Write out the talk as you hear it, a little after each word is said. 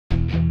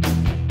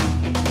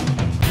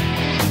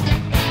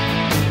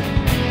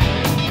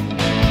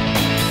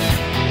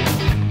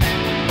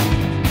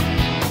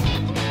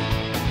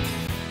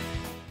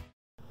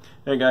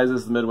Hey guys, this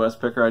is the Midwest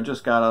Picker. I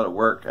just got out of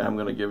work and I'm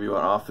going to give you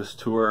an office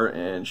tour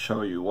and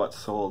show you what's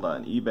sold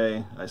on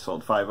eBay. I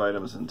sold 5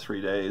 items in 3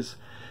 days.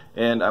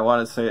 And I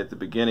want to say at the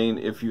beginning,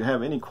 if you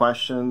have any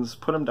questions,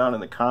 put them down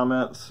in the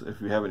comments. If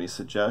you have any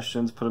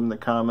suggestions, put them in the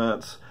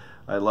comments.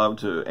 I love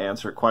to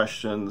answer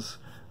questions.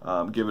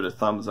 Give it a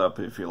thumbs up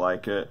if you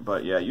like it.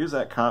 But yeah, use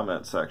that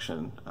comment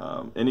section.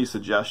 Any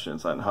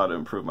suggestions on how to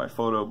improve my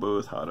photo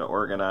booth, how to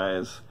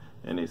organize,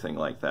 anything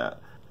like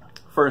that.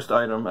 First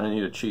item, I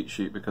need a cheat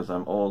sheet because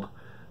I'm old.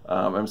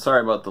 I'm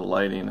sorry about the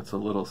lighting, it's a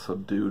little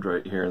subdued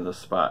right here in this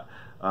spot.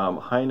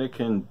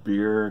 Heineken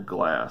beer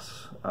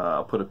glass.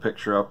 I'll put a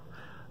picture up.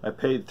 I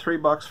paid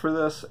 $3 for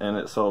this and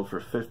it sold for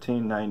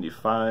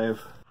 $15.95.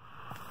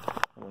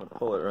 I'm going to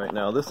pull it right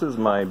now. This is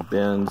my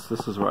bins.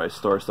 This is where I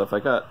store stuff. I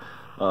got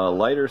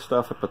lighter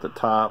stuff up at the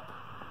top,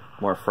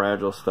 more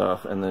fragile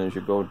stuff, and then as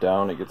you go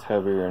down it gets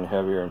heavier and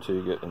heavier until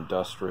you get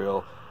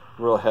industrial,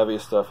 real heavy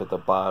stuff at the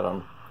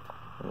bottom.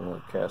 And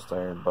a cast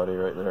iron buddy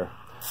right there.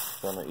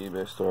 It's on the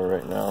eBay store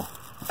right now.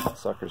 That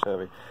sucker's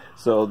heavy.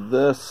 So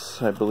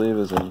this, I believe,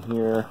 is in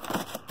here.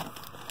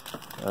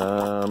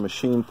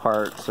 Machine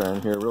parts are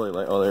in here. Really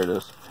light. Oh, there it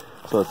is.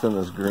 So it's in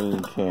this green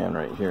can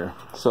right here.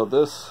 So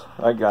this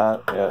I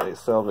got at a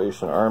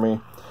Salvation Army.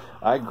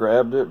 I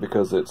grabbed it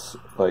because it's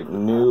like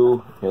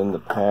new in the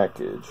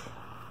package.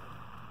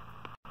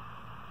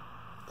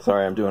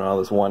 Sorry, I'm doing all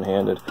this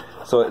one-handed.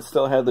 So it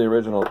still had the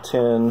original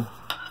tin.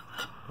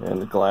 And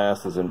the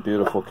glass is in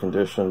beautiful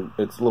condition.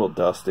 It's a little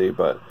dusty,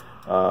 but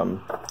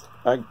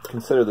I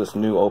consider this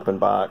new open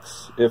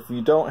box. If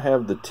you don't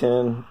have the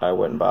tin, I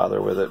wouldn't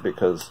bother with it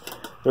because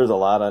there's a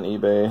lot on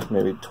eBay,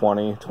 maybe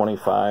 20,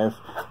 25.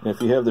 And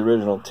if you have the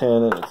original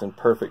tin and it's in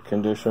perfect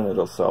condition,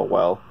 it'll sell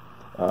well.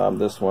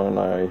 This one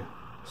I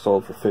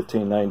sold for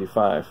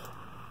 $15.95.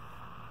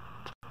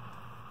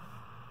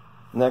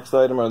 Next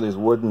item are these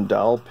wooden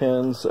dowel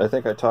pins. I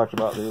think I talked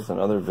about these in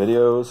other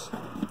videos.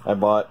 I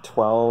bought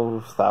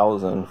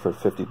 12,000 for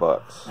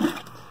 $50.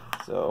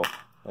 So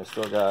I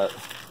still got,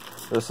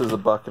 this is a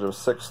bucket of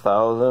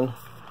 6,000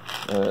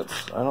 and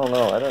it's, I don't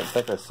know, I don't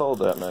think I sold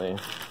that many.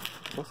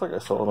 Looks like I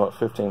sold about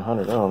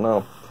 1,500, I don't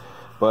know.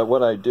 But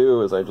what I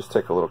do is I just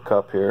take a little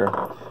cup here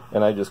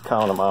and I just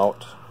count them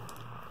out.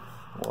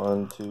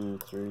 1, 2,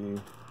 3,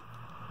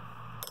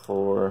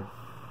 4,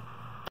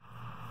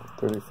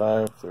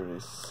 35,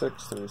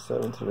 36,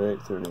 37,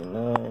 38,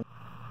 39,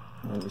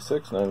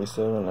 96,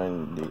 97,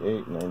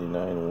 98,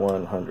 99,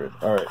 100.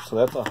 Alright, so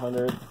that's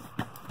 100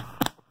 I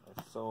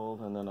sold,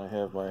 and then I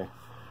have my,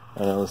 I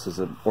know this is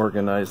an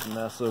organized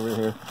mess over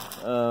here.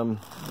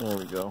 There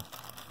we go.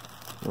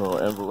 Little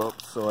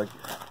envelopes. So I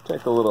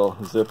take a little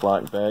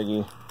Ziploc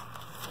baggie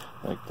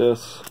like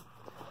this.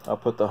 I'll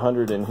put the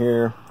 100 in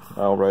here.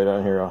 I'll write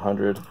on here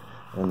 100,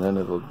 and then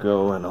it'll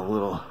go in a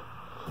little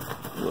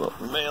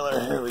mailer.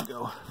 Here we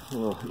go. A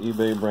little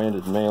eBay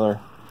branded mailer.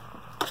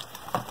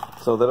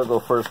 So that'll go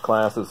first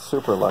class. It's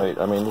super light.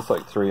 I mean, it's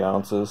like 3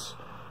 ounces.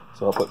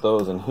 So I'll put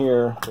those in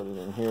here, put it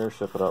in here,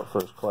 ship it out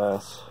first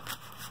class.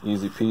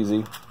 Easy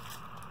peasy.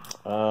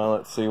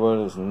 Let's see what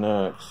is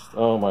next.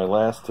 Oh, my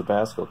last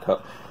Tabasco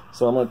cup.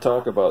 So I'm going to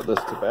talk about this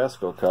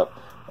Tabasco cup.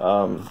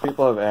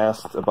 People have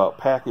asked about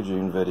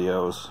packaging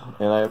videos,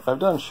 and I've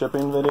done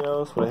shipping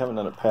videos, but I haven't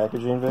done a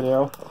packaging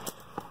video.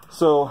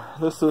 So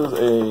this is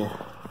a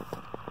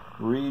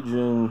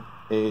Region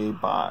A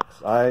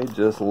box. I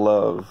just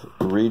love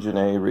Region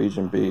A,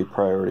 Region B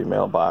priority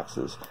mail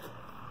boxes.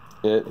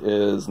 It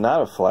is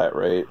not a flat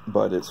rate,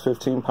 but it's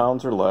 15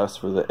 pounds or less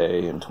for the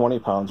A and 20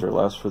 pounds or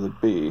less for the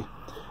B.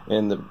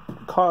 And the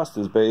cost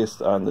is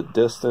based on the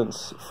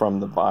distance from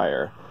the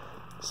buyer.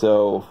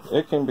 So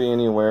it can be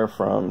anywhere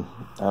from,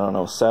 I don't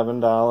know,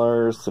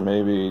 $7 to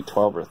maybe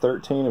 12 or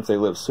 13 if they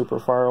live super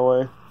far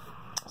away.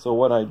 So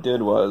what I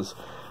did was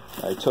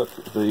I took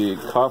the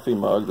coffee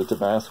mug, the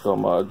Tabasco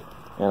mug,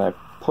 and I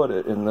put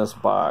it in this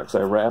box.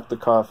 I wrapped the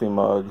coffee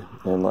mug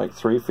in like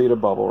 3 feet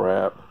of bubble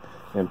wrap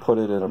and put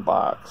it in a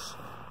box.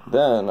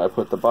 Then I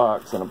put the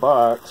box in a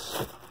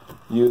box,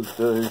 used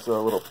these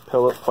little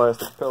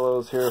plastic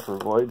pillows here for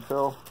void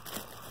fill.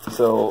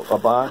 So a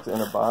box in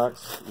a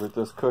box with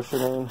this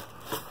cushioning.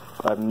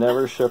 I've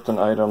never shipped an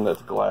item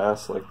that's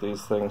glass like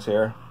these things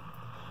here.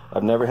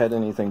 I've never had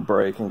anything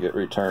break and get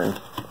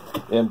returned.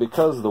 And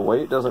because the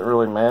weight doesn't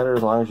really matter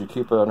as long as you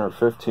keep it under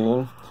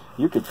 15,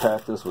 you could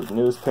pack this with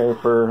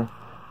newspaper,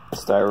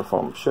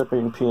 styrofoam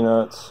shipping,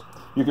 peanuts.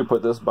 You could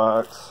put this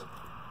box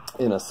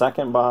in a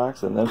second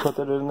box and then put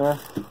it in there,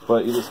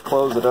 but you just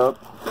close it up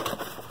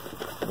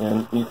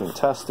and you can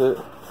test it,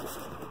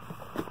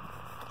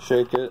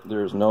 shake it,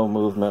 there's no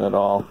movement at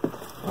all.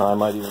 I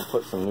might even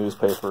put some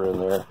newspaper in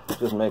there,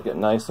 just make it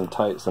nice and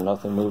tight so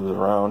nothing moves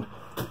around.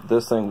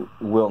 This thing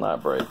will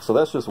not break. So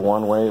that's just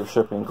one way of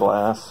shipping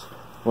glass.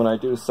 When I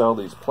do sell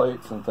these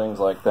plates and things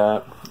like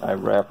that, I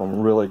wrap them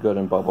really good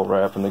in bubble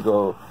wrap, and they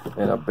go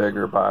in a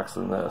bigger box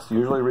than this.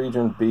 Usually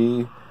Region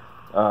B.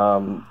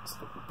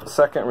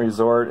 Second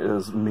resort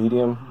is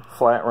medium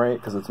flat rate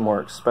because it's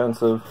more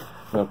expensive,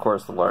 and of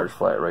course the large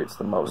flat rate's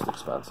the most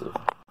expensive.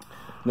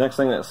 Next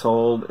thing that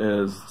sold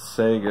is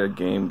Sega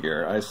Game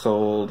Gear. I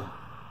sold,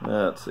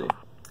 let's see,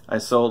 I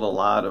sold a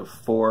lot of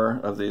 4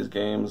 of these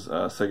games,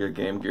 Sega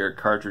Game Gear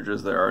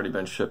cartridges that have already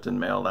been shipped and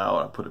mailed out.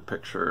 I'll put a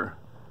picture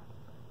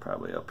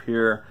probably up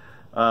here.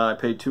 I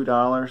paid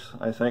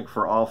 $2, I think,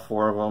 for all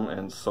 4 of them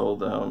and sold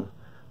them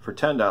for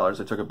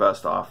 $10. I took a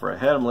best offer. I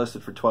had them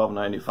listed for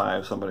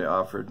 $12.95. Somebody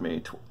offered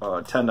me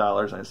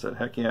 $10. I said,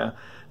 heck yeah,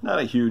 not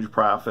a huge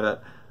profit.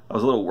 I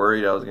was a little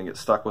worried I was going to get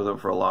stuck with them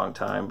for a long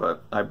time,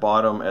 but I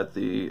bought them at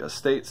the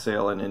estate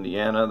sale in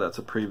Indiana. That's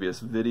a previous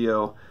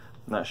video.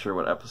 I'm not sure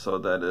what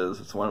episode that is.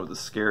 It's one with the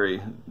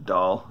scary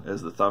doll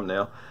as the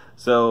thumbnail.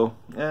 So,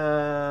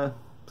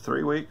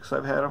 3 weeks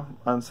I've had them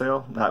on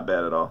sale. Not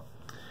bad at all.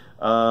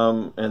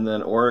 And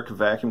then Oric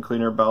vacuum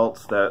cleaner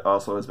belts, that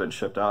also has been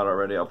shipped out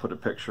already. I'll put a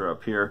picture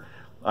up here.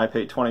 I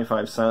paid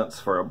 25 cents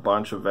for a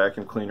bunch of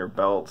vacuum cleaner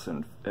belts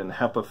and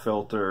HEPA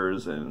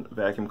filters and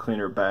vacuum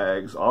cleaner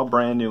bags, all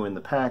brand new in the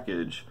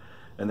package,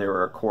 and they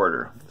were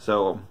 $0.25.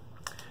 So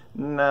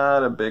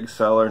not a big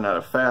seller, not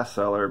a fast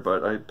seller,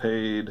 but I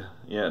paid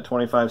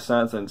 25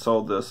 cents and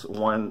sold this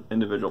one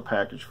individual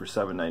package for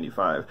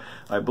 $7.95.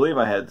 I believe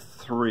I had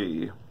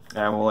 3.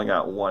 I've only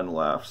got 1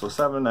 left, so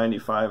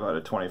 $7.95 out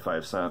of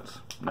 25 cents,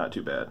 not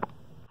too bad.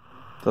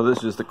 So this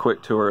is just a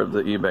quick tour of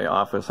the eBay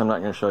office. I'm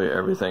not going to show you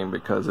everything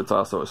because it's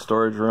also a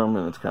storage room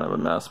and it's kind of a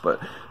mess, but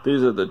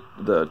these are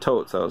the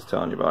totes I was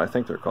telling you about. I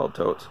think they're called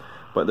totes,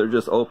 but they're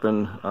just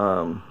open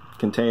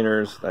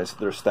containers. They're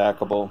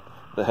stackable.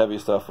 The heavy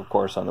stuff, of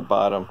course, on the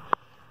bottom.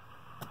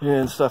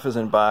 And stuff is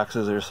in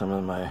boxes. There's some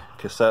of my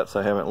cassettes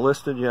I haven't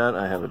listed yet.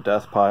 I have a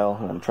death pile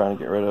and I'm trying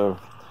to get rid of.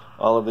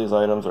 All of these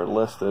items are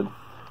listed.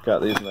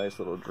 Got these nice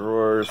little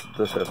drawers.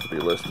 This has to be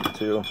listed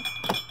too.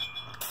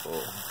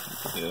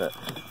 Oh, see that?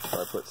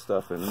 So I put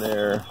stuff in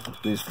there.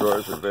 These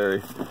drawers are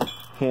very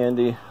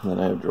handy. And then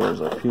I have drawers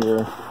up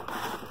here.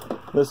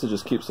 This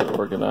just keeps it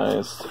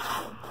organized.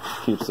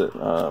 Keeps it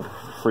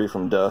free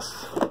from dust.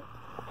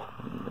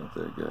 Got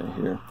that guy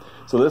here.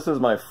 So this is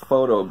my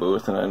photo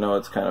booth, and I know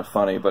it's kind of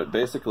funny, but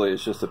basically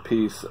it's just a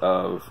piece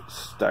of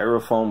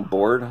styrofoam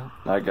board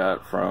I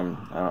got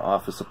from an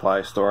office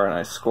supply store, and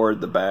I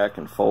scored the back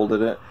and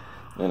folded it,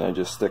 and I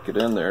just stick it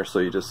in there. So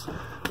you just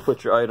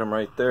put your item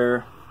right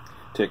there,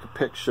 take a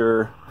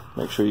picture,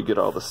 make sure you get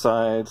all the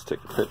sides,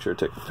 take a picture,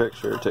 take a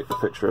picture, take a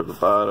picture of the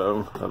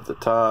bottom, of the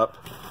top,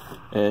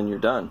 and you're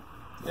done.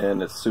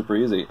 And it's super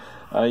easy.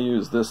 I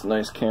use this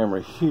nice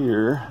camera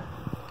here.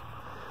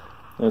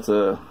 It's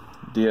a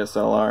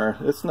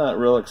DSLR. It's not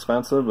real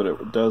expensive, but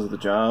it does the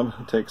job.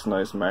 It takes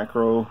nice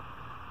macro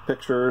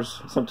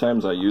pictures.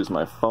 Sometimes I use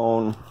my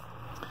phone.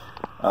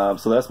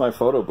 So that's my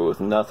photo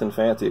booth. Nothing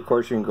fancy. Of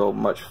course, you can go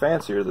much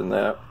fancier than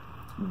that,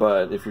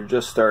 but if you're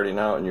just starting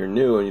out and you're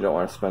new and you don't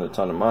want to spend a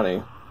ton of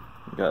money,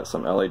 you got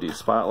some LED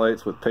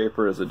spotlights with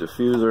paper as a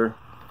diffuser,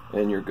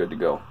 and you're good to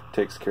go.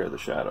 Takes care of the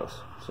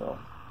shadows. So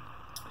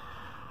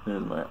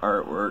there's my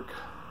artwork,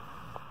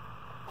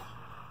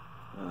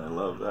 and I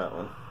love that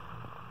one.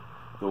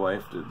 The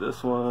wife did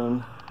this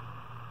one.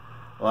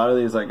 A lot of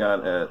these I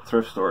got at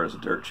thrift stores,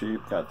 dirt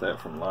cheap. Got that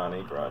from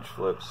Lonnie, Garage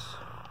Flips.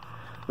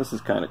 This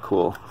is kind of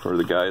cool for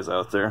the guys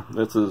out there.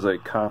 This is a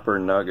copper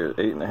nugget,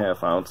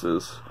 8.5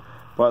 ounces.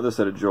 Bought this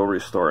at a jewelry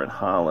store in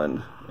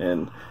Holland.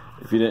 And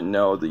if you didn't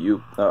know,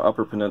 the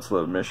Upper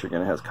Peninsula of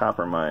Michigan has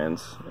copper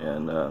mines.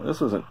 And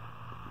this wasn't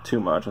too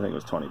much. I think it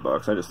was 20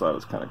 bucks. I just thought it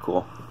was kind of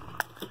cool.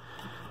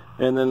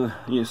 And then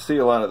you see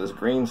a lot of this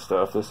green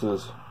stuff. This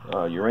is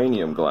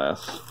uranium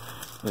glass.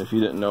 If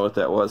you didn't know what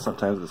that was,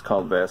 sometimes it's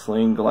called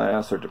Vaseline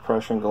glass or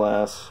depression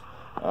glass.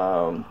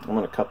 I'm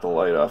going to cut the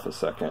light off a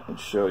second and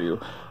show you.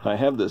 I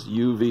have this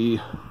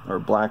UV or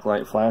black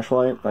light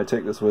flashlight. I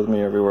take this with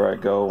me everywhere I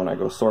go when I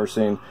go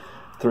sourcing,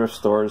 thrift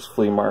stores,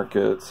 flea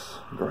markets,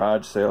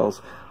 garage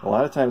sales. A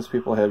lot of times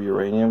people have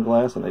uranium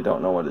glass and they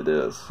don't know what it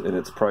is, and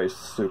it's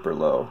priced super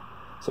low.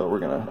 So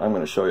I'm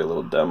gonna show you a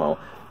little demo.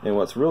 And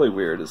what's really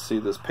weird is, see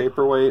this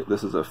paperweight?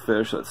 This is a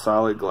fish that's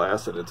solid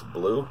glass and it's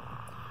blue.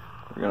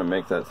 We're going to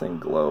make that thing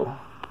glow.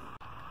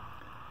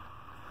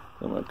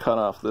 I'm going to cut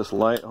off this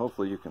light.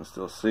 Hopefully you can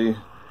still see.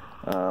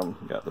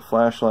 Got the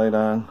flashlight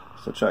on.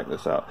 So check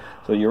this out.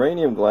 So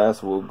uranium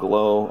glass will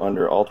glow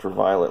under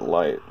ultraviolet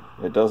light.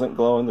 It doesn't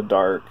glow in the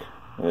dark,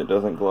 and it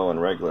doesn't glow in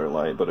regular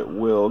light, but it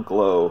will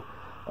glow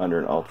under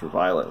an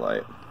ultraviolet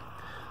light.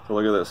 So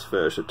look at this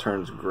fish. It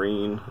turns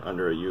green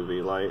under a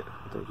UV light.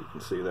 I think you can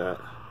see that.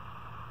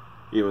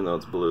 Even though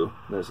it's blue.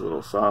 There's a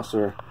little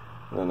saucer,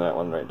 and then that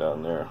one right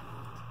down there.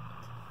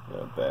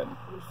 Bad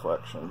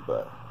reflection,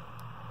 but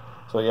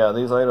so yeah,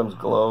 these items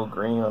glow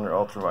green under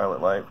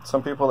ultraviolet light.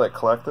 Some people that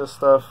collect this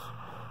stuff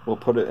will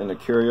put it in a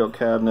curio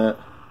cabinet,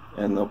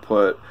 and they'll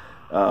put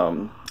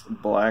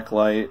black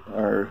light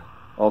or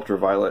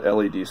ultraviolet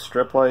LED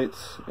strip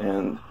lights,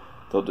 and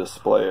they'll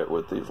display it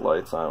with these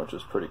lights on, which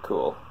is pretty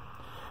cool.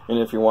 And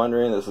if you're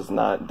wondering, this is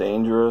not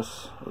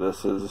dangerous.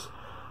 This is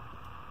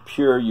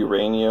pure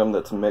uranium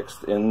that's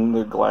mixed in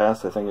the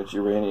glass. I think it's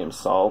uranium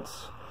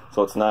salts.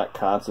 So it's not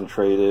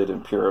concentrated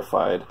and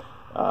purified.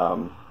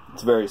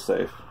 It's very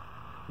safe.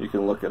 You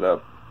can look it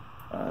up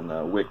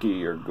on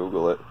Wiki or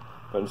Google it,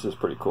 but it's just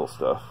pretty cool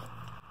stuff.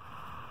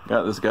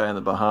 Got this guy in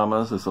the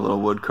Bahamas. It's a little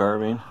wood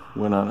carving.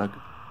 Went on a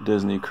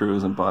Disney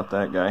cruise and bought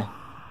that guy.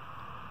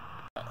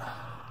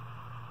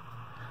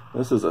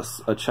 This is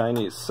a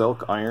Chinese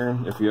silk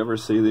iron. If you ever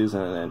see these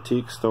in an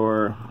antique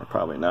store, or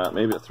probably not,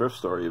 maybe a thrift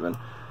store even,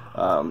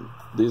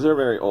 these are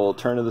very old,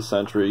 turn of the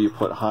century. You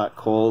put hot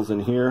coals in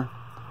here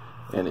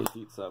and it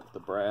heats up the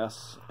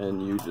brass,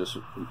 and you just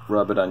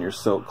rub it on your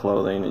silk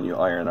clothing and you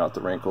iron out the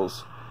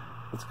wrinkles.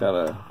 It's got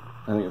a,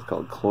 I think it's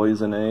called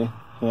cloisonne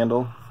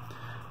handle.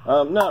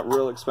 Not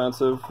real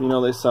expensive. You know,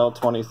 they sell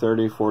 20,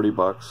 30, 40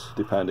 bucks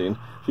depending.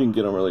 If you can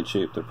get them really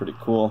cheap, they're pretty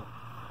cool.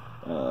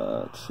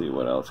 Let's see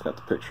what else. Got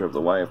the picture of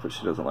the wife, but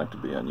she doesn't like to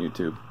be on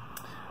YouTube.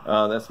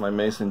 That's my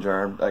mason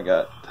jar. I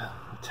got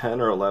 10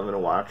 or 11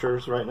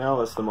 watchers right now.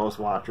 That's the most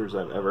watchers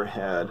I've ever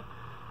had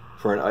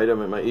for an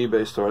item in my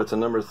eBay store. It's a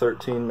number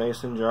 13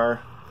 mason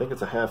jar. I think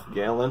it's a half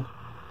gallon.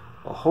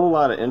 A whole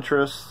lot of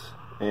interest,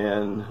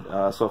 and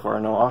so far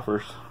no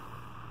offers.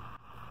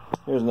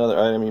 Here's another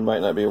item you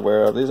might not be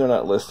aware of. These are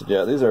not listed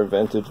yet. These are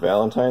vintage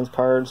Valentine's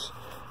cards.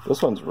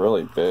 This one's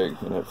really big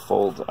and it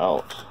folds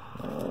out.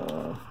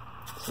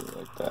 See,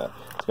 like that.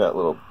 It's got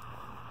little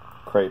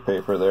crepe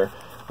paper there.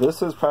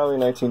 This is probably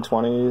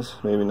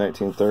 1920s, maybe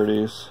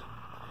 1930s.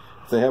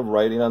 If they have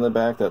writing on the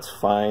back, that's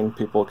fine.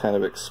 People kind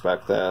of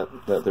expect that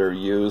they're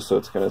used, so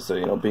it's going to say,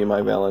 you know, "Be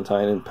my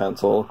Valentine" in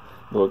pencil,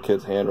 little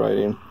kids'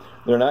 handwriting.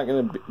 They're not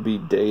going to be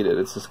dated.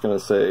 It's just going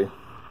to say,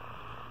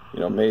 you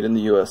know, "Made in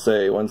the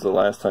USA." When's the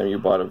last time you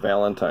bought a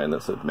Valentine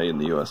that said "Made in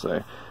the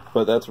USA"?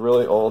 But that's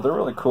really old. They're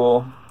really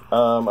cool.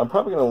 I'm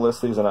probably going to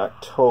list these in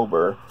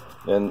October,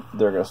 and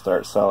they're going to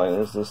start selling.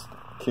 There's this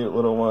cute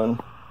little one.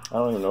 I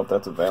don't even know if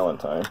that's a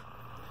Valentine.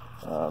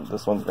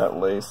 This one's got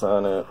lace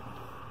on it.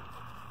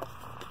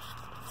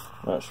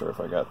 Not sure if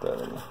I got that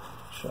in the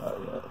shot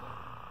yet.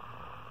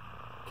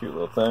 Cute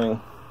little thing.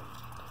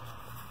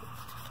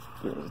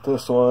 There's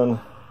this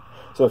one.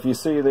 So if you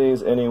see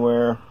these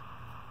anywhere,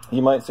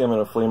 you might see them in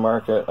a flea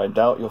market. I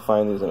doubt you'll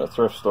find these in a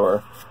thrift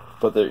store,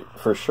 but they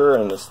for sure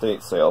in the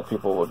estate sale.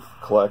 People would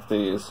collect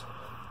these,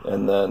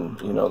 and then,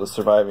 you know, the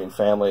surviving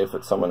family, if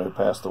it's someone who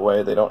passed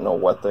away, they don't know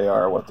what they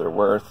are, what they're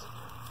worth,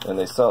 and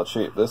they sell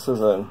cheap. This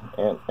is I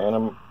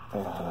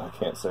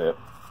can't say it.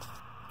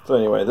 So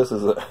anyway, this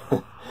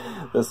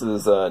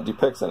is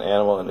depicts an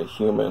animal and a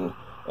human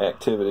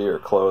activity or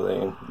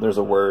clothing. There's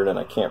a word and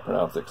I can't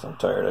pronounce it because I'm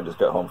tired. I just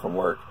got home from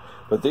work.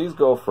 But these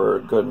go for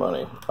good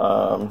money.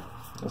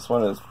 This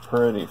one is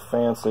pretty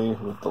fancy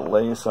with the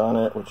lace on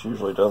it, which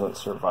usually doesn't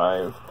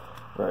survive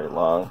very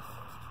long.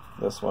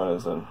 This one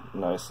is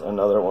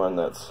another one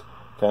that's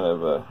kind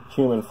of a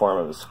human form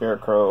of a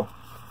scarecrow.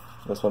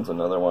 This one's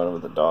another one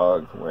with a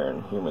dog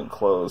wearing human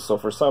clothes. So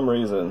for some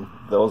reason,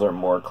 those are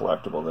more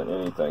collectible than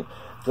anything.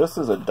 This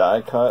is a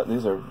die cut.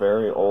 These are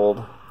very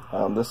old.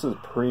 This is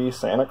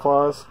pre-Santa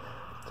Claus.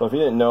 So if you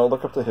didn't know,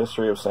 look up the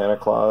history of Santa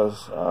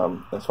Claus.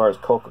 As far as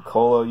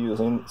Coca-Cola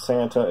using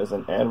Santa as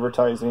an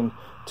advertising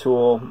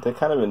tool, they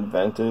kind of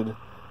invented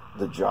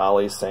the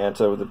jolly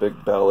Santa with the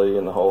big belly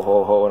and the ho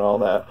ho ho and all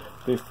that.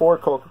 Before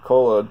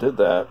Coca-Cola did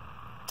that,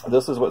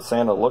 this is what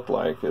Santa looked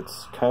like.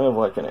 It's kind of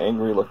like an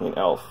angry looking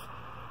elf,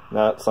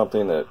 not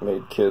something that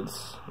made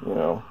kids, you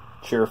know,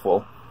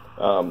 cheerful.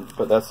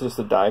 But that's just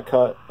a die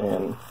cut,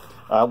 and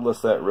I'll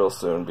list that real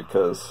soon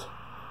because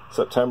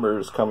September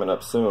is coming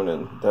up soon,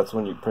 and that's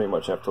when you pretty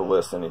much have to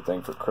list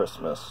anything for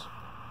Christmas.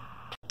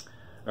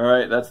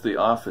 Alright, that's the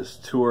office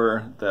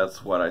tour.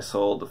 That's what I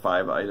sold, the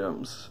 5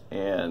 items,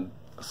 and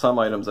some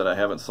items that I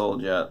haven't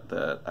sold yet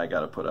that I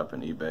got to put up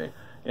in eBay,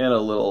 and a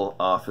little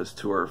office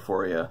tour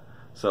for you.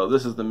 So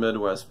this is the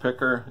Midwest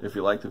Picker. If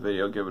you like the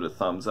video, give it a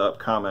thumbs up,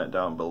 comment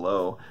down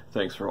below.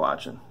 Thanks for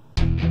watching.